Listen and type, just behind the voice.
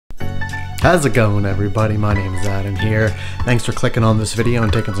How's it going, everybody? My name is Adam here. Thanks for clicking on this video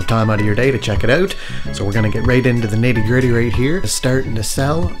and taking some time out of your day to check it out. So we're going to get right into the nitty-gritty right here. Starting to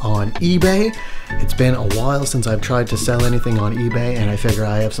sell on eBay. It's been a while since I've tried to sell anything on eBay, and I figure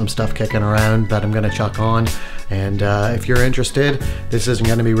I have some stuff kicking around that I'm going to chuck on. And if you're interested, this isn't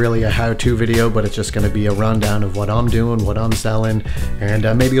going to be really a how-to video, but it's just going to be a rundown of what I'm doing, what I'm selling, and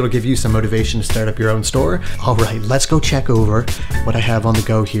maybe it'll give you some motivation to start up your own store. Alright, let's go check over what I have on the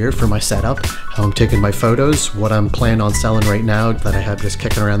go here for my setup, how I'm taking my photos, what I'm planning on selling right now that I have just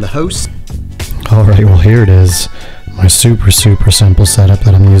kicking around the house. Alright, well here it is. My super simple setup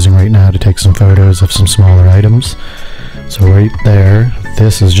that I'm using right now to take some photos of some smaller items. So right there,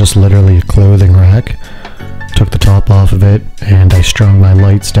 this is just literally a clothing rack. Took the top off of it and I strung my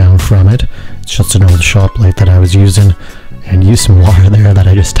lights down from it. It's just an old shop light that I was using, and used some wire there that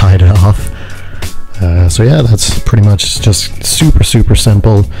I just tied it off. So yeah, that's pretty much just super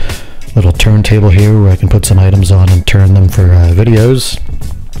simple. Little turntable here where I can put some items on and turn them for videos.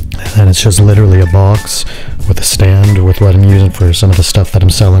 And it's just literally a box with a stand with what I'm using for some of the stuff that I'm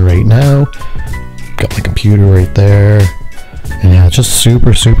selling right now. Got my computer right there. And yeah, just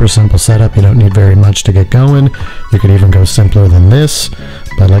super simple setup. You don't need very much to get going. You could even go simpler than this.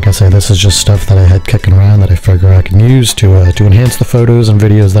 But like I say, this is just stuff that I had kicking around that I figure I can use to enhance the photos and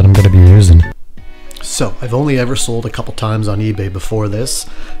videos that I'm going to be using. So, I've only ever sold a couple times on eBay before this.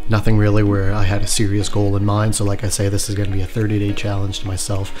 Nothing really where I had a serious goal in mind. So like I say, this is going to be a 30-day challenge to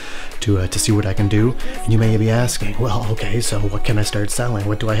myself to see what I can do. And you may be asking, well, okay, so what can I start selling?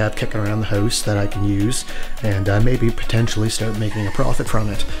 What do I have kicking around the house that I can use and maybe potentially start making a profit from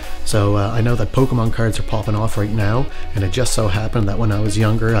it? So I know that Pokemon cards are popping off right now, and it just so happened that when I was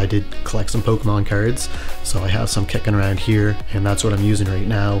younger I did collect some Pokemon cards, so I have some kicking around here, and that's what I'm using right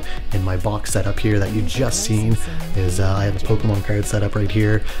now in my box setup here that you just seen. Is I have a Pokemon card set up right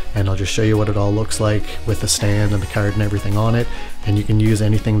here, and I'll just show you what it all looks like with the stand and the card and everything on it. And you can use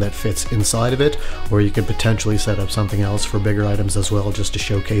anything that fits inside of it, or you could potentially set up something else for bigger items as well, just to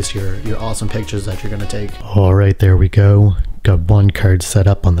showcase your awesome pictures that you're going to take. Alright, there we go. Got one card set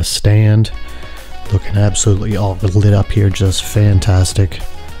up on the stand, looking absolutely all lit up here, just fantastic.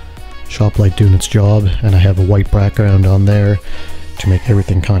 Shop light doing its job, and I have a white background on there to make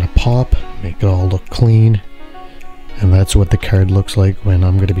everything kind of pop, make it all look clean. And that's what the card looks like when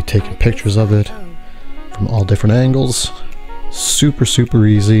I'm going to be taking pictures of it from all different angles. Super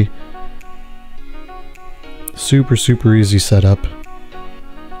easy. Super easy setup.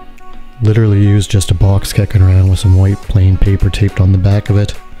 Literally used just a box kicking around with some white plain paper taped on the back of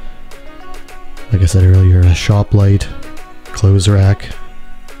it. Like I said earlier, a shop light, clothes rack,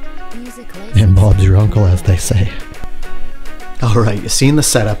 and Bob's your uncle, as they say. Alright, you've seen the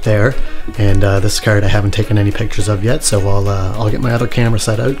setup there, and this card I haven't taken any pictures of yet, so I'll get my other camera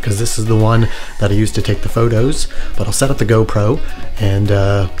set out, because this is the one that I used to take the photos. But I'll set up the GoPro, and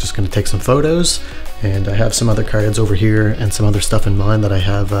just going to take some photos. And I have some other cards over here and some other stuff in mind that I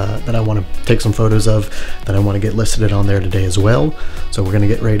have that I want to take some photos of, that I want to get listed on there today as well. So we're going to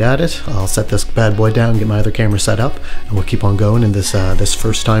get right at it. I'll set this bad boy down, get my other camera set up, and we'll keep on going in this this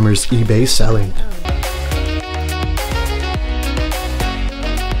first timers eBay selling.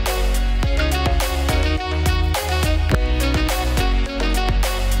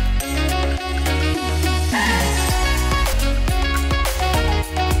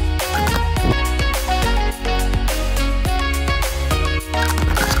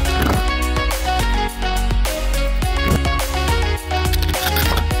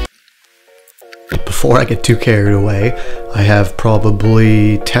 Before I get too carried away, I have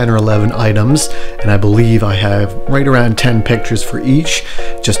probably 10 or 11 items, and I believe I have right around 10 pictures for each,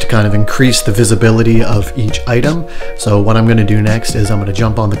 just to kind of increase the visibility of each item. So what I'm going to do next is I'm going to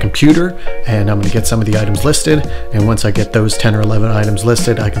jump on the computer and I'm going to get some of the items listed, and once I get those 10 or 11 items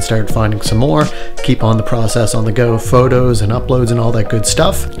listed, I can start finding some more, keep on the process on the go, photos and uploads and all that good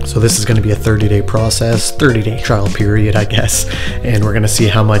stuff. So this is going to be a 30-day process, 30-day trial period, I guess, and we're going to see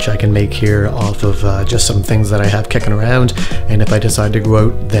how much I can make here off of just some things that I have kicking around. And if I decide to go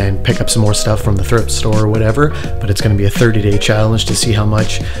out, then pick up some more stuff from the thrift store or whatever. But it's going to be a 30-day challenge to see how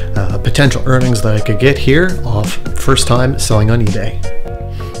much potential earnings that I could get here off first time selling on eBay.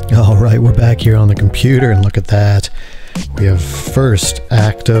 Alright, we're back here on the computer, and look at that. We have first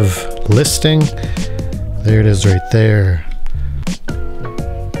active listing. There it is right there.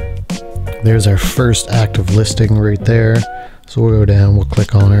 There's our first active listing right there. So we'll go down, we'll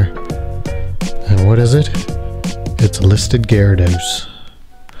click on her. And what is it? It's a listed Gyarados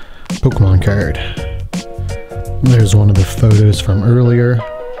Pokemon card. There's one of the photos from earlier.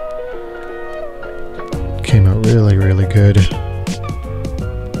 Came out really, really good.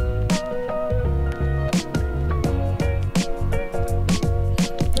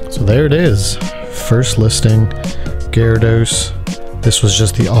 So there it is, first listing, Gyarados. This was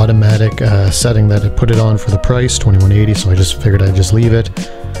just the automatic setting that it put it on for the price, $21.80, so I just figured I'd just leave it.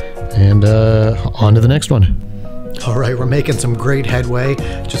 And on to the next one. Alright, we're making some great headway.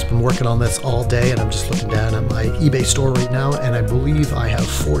 Just been working on this all day, and I'm just looking down at my eBay store right now, and I believe I have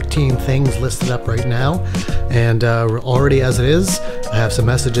 14 things listed up right now. And already as it is, I have some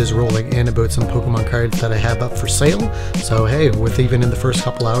messages rolling in about some Pokemon cards that I have up for sale. So hey, with even in the first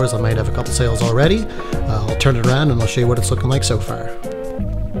couple hours, I might have a couple sales already. I'll turn it around and I'll show you what it's looking like so far.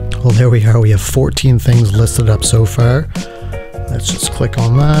 Well, there we are. We have 14 things listed up so far. Let's just click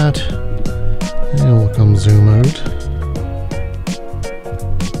on that. And we'll come zoom out.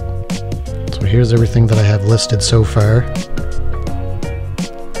 So here's everything that I have listed so far.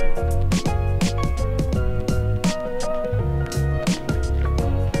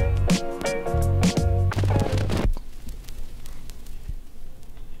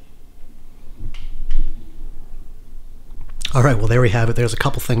 Alright, well there we have it. There's a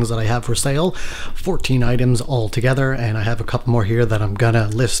couple things that I have for sale. 14 items all together, and I have a couple more here that I'm gonna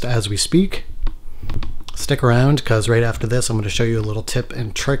list as we speak. Stick around, because right after this I'm going to show you a little tip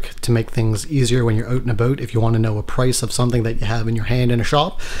and trick to make things easier when you're out and about. If you want to know a price of something that you have in your hand in a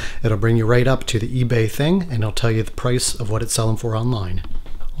shop, it'll bring you right up to the eBay thing, and it'll tell you the price of what it's selling for online.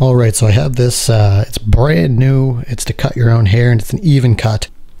 Alright, so I have this, it's brand new, it's to cut your own hair, and it's an even cut.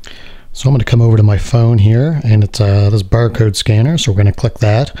 So I'm going to come over to my phone here, and it's this barcode scanner, so we're going to click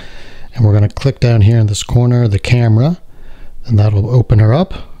that, and we're going to click down here in this corner, the camera, and that'll open her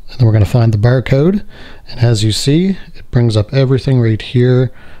up. And then we're going to find the barcode, and as you see, it brings up everything right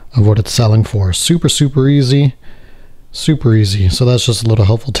here of what it's selling for. Super easy, super easy. So that's just a little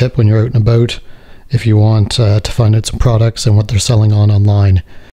helpful tip when you're out and about if you want to find out some products and what they're selling on online.